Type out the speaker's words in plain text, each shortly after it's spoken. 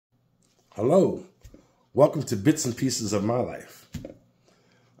Hello, welcome to Bits and Pieces of My Life.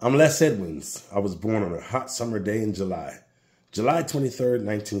 I'm Les Edwins. I was born on a hot summer day in July 23rd,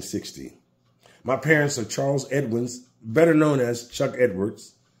 1960. My parents are Charles Edwins, better known as Chuck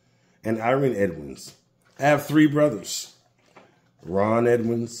Edwards, and Irene Edwins. I have three brothers, Ron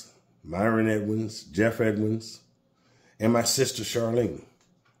Edwins, Myron Edwins, Jeff Edwins, and my sister Charlene.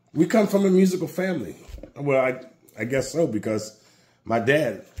 We come from a musical family. Well, I guess so, because my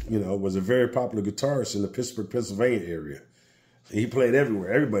dad, was a very popular guitarist in the Pittsburgh, Pennsylvania area. He played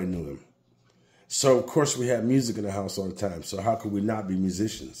everywhere. Everybody knew him. So, of course, we had music in the house all the time. So how could we not be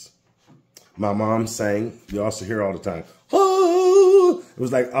musicians? My mom sang. You also hear all the time. Oh! It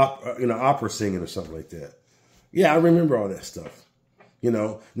was like, opera singing or something like that. Yeah, I remember all that stuff.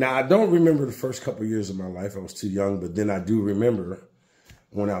 Now, I don't remember the first couple of years of my life. I was too young. But then I do remember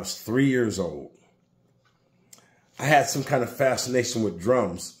when I was 3 years old. I had some kind of fascination with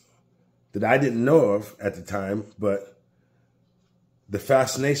drums that I didn't know of at the time, but the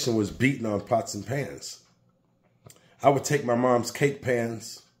fascination was beating on pots and pans. I would take my mom's cake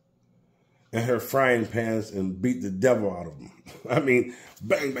pans and her frying pans and beat the devil out of them. I mean,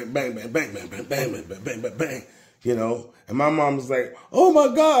 bang, bang, bang, bang, bang, bang, bang, bang, bang, bang, bang, bang, And my mom was like, "Oh my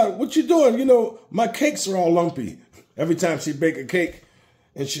God, what you doing? My cakes are all lumpy." Every time she'd bake a cake,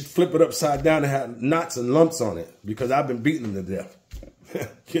 and she'd flip it upside down and have knots and lumps on it because I've been beating them to death.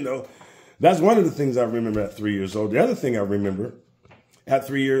 That's one of the things I remember at 3 years old. The other thing I remember at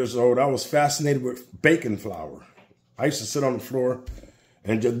 3 years old, I was fascinated with baking flour. I used to sit on the floor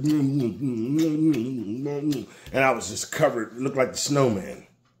and just, and I was just covered, looked like the snowman,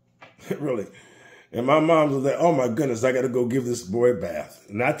 really. And my mom was like, "Oh my goodness, I got to go give this boy a bath."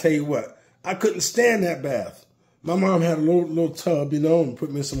 And I tell you what, I couldn't stand that bath. My mom had a little tub, and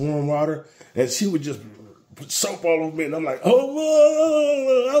put me in some warm water, and she would just put soap all over me, and I'm like,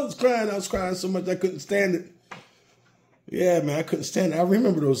 oh, I was crying so much I couldn't stand it. Yeah, man, I couldn't stand it. I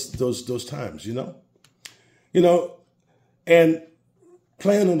remember those times, and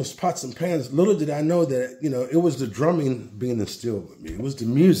playing on those pots and pans. Little did I know that, it was the drumming being instilled with me. It was the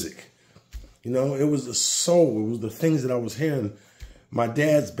music, it was the soul. It was the things that I was hearing my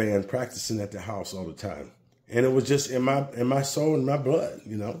dad's band practicing at the house all the time. And it was just in my soul and my blood,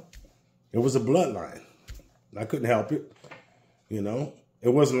 It was a bloodline. I couldn't help it, It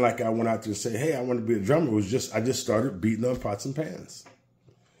wasn't like I went out there and said, "Hey, I want to be a drummer." It was just, I just started beating on pots and pans.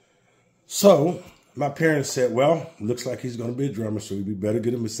 So my parents said, "Well, looks like he's going to be a drummer, so we better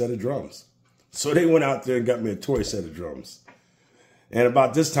get him a set of drums." So they went out there and got me a toy set of drums. And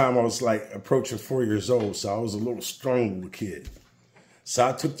about this time, I was like approaching 4 years old, so I was a little strong little kid. So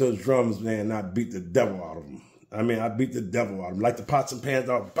I took those drums, man, and I beat the devil out of them. I mean, I beat the devil out of them. Like the pots and pans,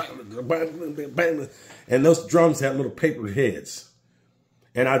 bang, and those drums had little paper heads.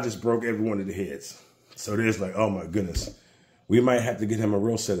 And I just broke every one of the heads. So there's like, oh my goodness, we might have to get him a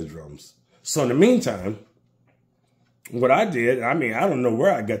real set of drums. So in the meantime, what I did, I don't know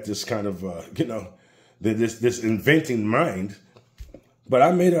where I got this kind of, this inventing mind, but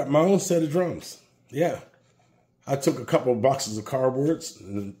I made up my own set of drums. Yeah. I took a couple of boxes of cardboards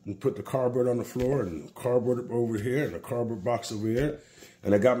and put the cardboard on the floor and cardboard over here and a cardboard box over here.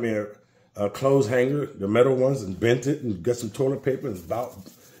 And I got me a clothes hanger, the metal ones, and bent it and got some toilet paper and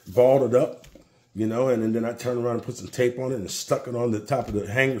balled it up, and then I turned around and put some tape on it and stuck it on the top of the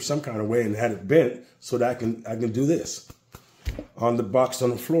hanger some kind of way and had it bent so that I can do this on the box on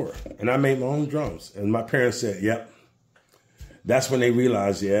the floor. And I made my own drums. And my parents said, "Yep." That's when they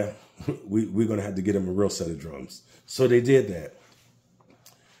realized, yeah, we're going to have to get him a real set of drums. So they did that.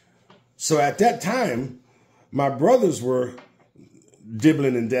 So at that time, my brothers were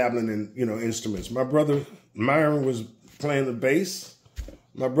dibbling and dabbling in, instruments. My brother Myron was playing the bass.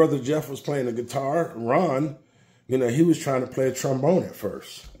 My brother Jeff was playing the guitar. Ron, he was trying to play a trombone at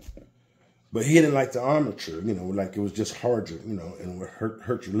first. But he didn't like the armature, like it was just harder, and it would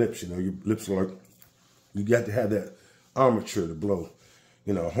hurt your lips, your lips were like, you got to have that armature to blow,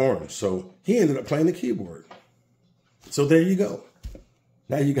 horn. So he ended up playing the keyboard. So there you go.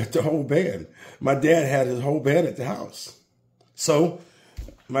 Now you got the whole band. My dad had his whole band at the house. So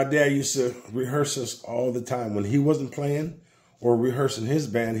my dad used to rehearse us all the time. When he wasn't playing or rehearsing his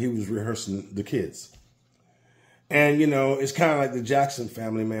band, he was rehearsing the kids. And, it's kind of like the Jackson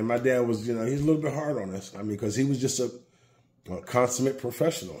family, man. My dad was, he's a little bit hard on us. Because he was just a consummate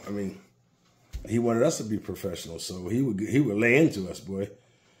professional. He wanted us to be professional, so he would lay into us, boy,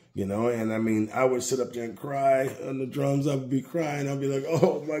 And I would sit up there and cry on the drums. I would be crying. I'd be like,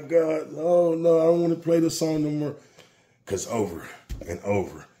 "Oh my God, oh no, I don't want to play this song no more," because over and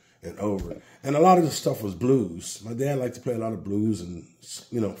over and over. And a lot of the stuff was blues. My dad liked to play a lot of blues and,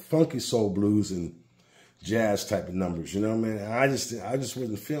 you know, funky soul blues and jazz type of numbers. You know what I mean? I just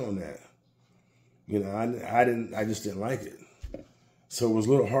wasn't feeling that. You know, I just didn't like it. So it was a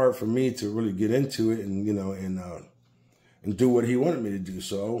little hard for me to really get into it and, you know, and do what he wanted me to do.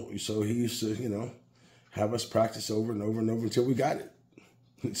 So he used to, you know, have us practice over and over and over until we got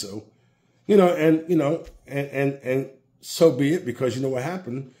it. So, you know, and so be it, because you know what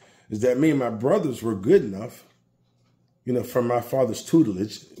happened is that me and my brothers were good enough, you know, from my father's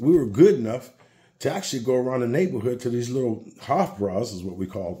tutelage, we were good enough to actually go around the neighborhood to these little Hofbräus is what we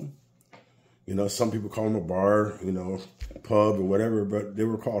called them. You know, some people call them a bar, you know, pub or whatever, but they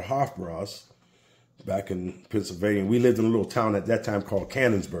were called Hofbräus back in Pennsylvania. We lived in a little town at that time called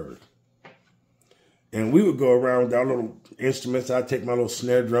Cannonsburg. And we would go around with our little instruments. I'd take my little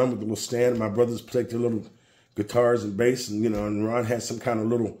snare drum with a little stand, and my brothers would take their little guitars and bass, and, you know, and Ron had some kind of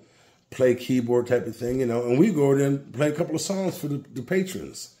little play keyboard type of thing, you know, and we go there and play a couple of songs for the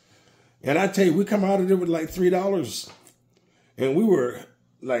patrons. And I tell you, we come out of there with like $3, and we were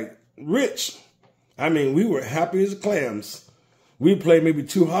like rich. I mean, we were happy as clams. We'd play maybe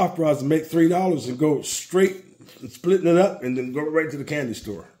 2 Hofbräus and make $3 and go straight, splitting it up, and then go right to the candy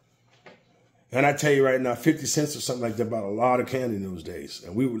store. And I tell you right now, 50 cents or something like that bought a lot of candy in those days.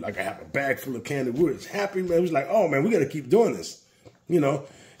 And we would like have a bag full of candy. We were happy, man. It was like, oh man, we got to keep doing this, you know.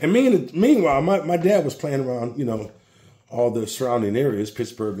 And meanwhile, my dad was playing around, you know, all the surrounding areas,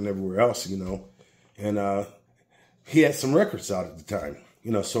 Pittsburgh and everywhere else, you know. And he had some records out at the time,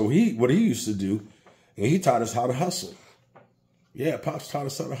 you know. So what he used to do, and he taught us how to hustle. Yeah, Pops taught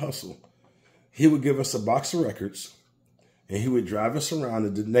us how to hustle. He would give us a box of records, and he would drive us around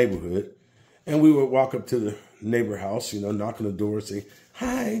in the neighborhood. And we would walk up to the neighbor house, you know, knock on the door and say,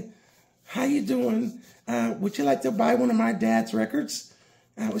 hi, how you doing? Would you like to buy one of my dad's records?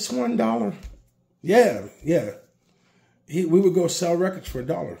 It's $1. Yeah. We would go sell records for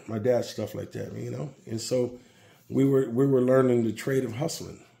 $1. My dad's stuff like that, you know. And so we were learning the trade of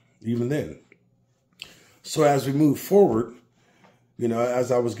hustling even then. So as we moved forward, you know,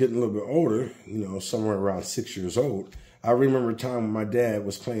 as I was getting a little bit older, you know, somewhere around 6 years old, I remember a time when my dad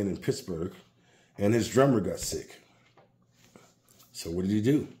was playing in Pittsburgh, and his drummer got sick. So what did he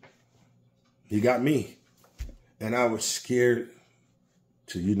do? He got me. And I was scared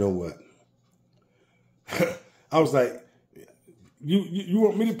to, you know what? I was like, you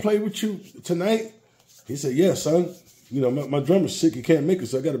want me to play with you tonight? He said, yeah, son. You know, my drummer's sick. He can't make it,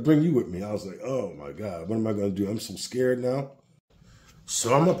 so I got to bring you with me. I was like, oh, my God. What am I going to do? I'm so scared now.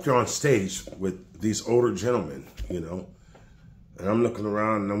 So I'm up there on stage with these older gentlemen, you know. And I'm looking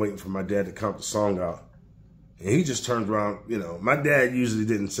around and I'm waiting for my dad to count the song out. And he just turned around, you know. My dad usually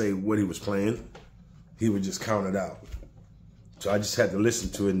didn't say what he was playing. He would just count it out. So I just had to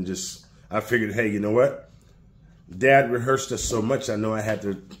listen to it and I figured, hey, you know what? Dad rehearsed us so much, I know I had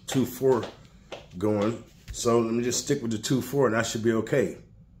the 2/4 going. So let me just stick with the 2/4 and I should be okay.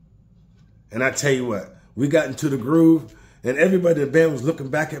 And I tell you what, we got into the groove and everybody in the band was looking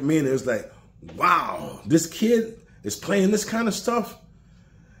back at me and it was like, wow, this kid is playing this kind of stuff.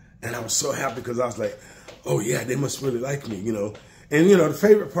 And I was so happy because I was like, oh yeah, they must really like me, you know. And you know, the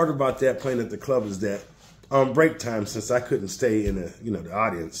favorite part about that playing at the club is that on break time, since I couldn't stay in the, you know, the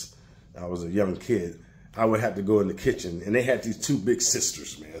audience, I was a young kid, I would have to go in the kitchen. And they had these 2 big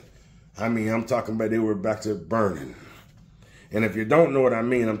sisters, man. I mean, I'm talking about they were back to burning. And if you don't know what I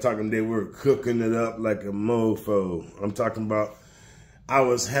mean, I'm talking they were cooking it up like a mofo. I'm talking about I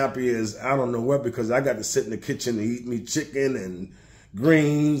was happy as I don't know what, because I got to sit in the kitchen and eat me chicken and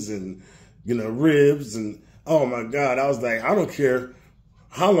greens and, you know, ribs. And, oh, my God, I was like, I don't care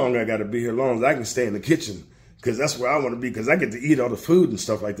how long I got to be here, as long as I can stay in the kitchen, because that's where I want to be, because I get to eat all the food and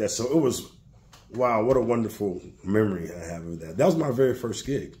stuff like that. So it was, wow, what a wonderful memory I have of that. That was my very first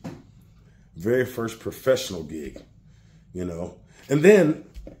gig, very first professional gig, you know. And then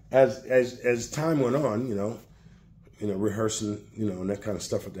as time went on, you know, rehearsing, you know, and that kind of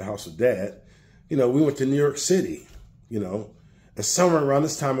stuff at the house of Dad, you know, we went to New York City, you know, and somewhere around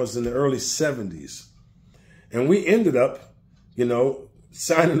this time, I was in the early 70s. And we ended up, you know,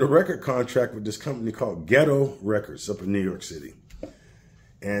 signing a record contract with this company called Ghetto Records up in New York City.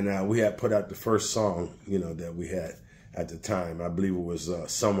 And we had put out the first song, you know, that we had at the time. I believe it was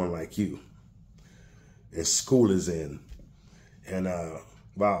Someone Like You. And School Is In. And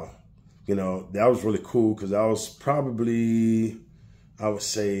wow. You know, that was really cool because I was probably, I would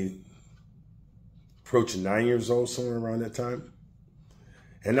say, approaching 9 years old, somewhere around that time.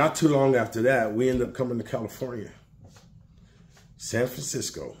 And not too long after that, we ended up coming to California, San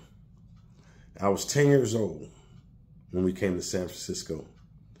Francisco. I was 10 years old when we came to San Francisco.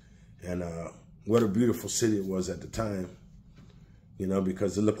 And what a beautiful city it was at the time, you know,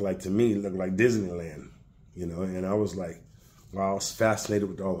 because it looked like, to me, it looked like Disneyland, you know. And I was like, wow, I was fascinated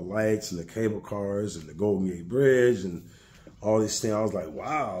with all the lights and the cable cars and the Golden Gate Bridge and all these things. I was like,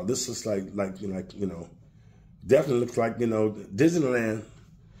 wow, this looks like you know, definitely looks like, you know, Disneyland.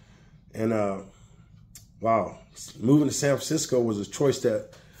 And wow, moving to San Francisco was a choice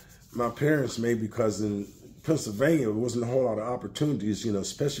that my parents made, because in Pennsylvania there wasn't a whole lot of opportunities, you know,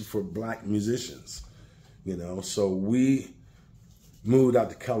 especially for black musicians, you know. So we moved out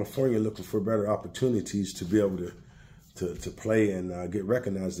to California looking for better opportunities to be able to play and get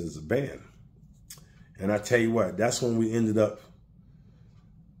recognized as a band. And I tell you what, that's when we ended up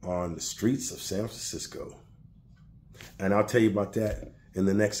on the streets of San Francisco. And I'll tell you about that in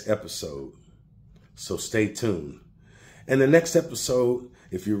the next episode. So stay tuned. And the next episode,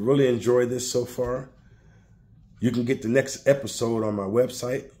 if you really enjoy this so far, you can get the next episode on my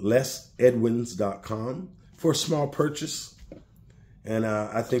website, lesedwins.com, for a small purchase. And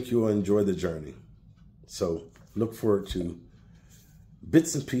I think you'll enjoy the journey. So look forward to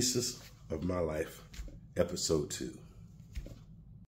Bits and Pieces of My Life, episode 2.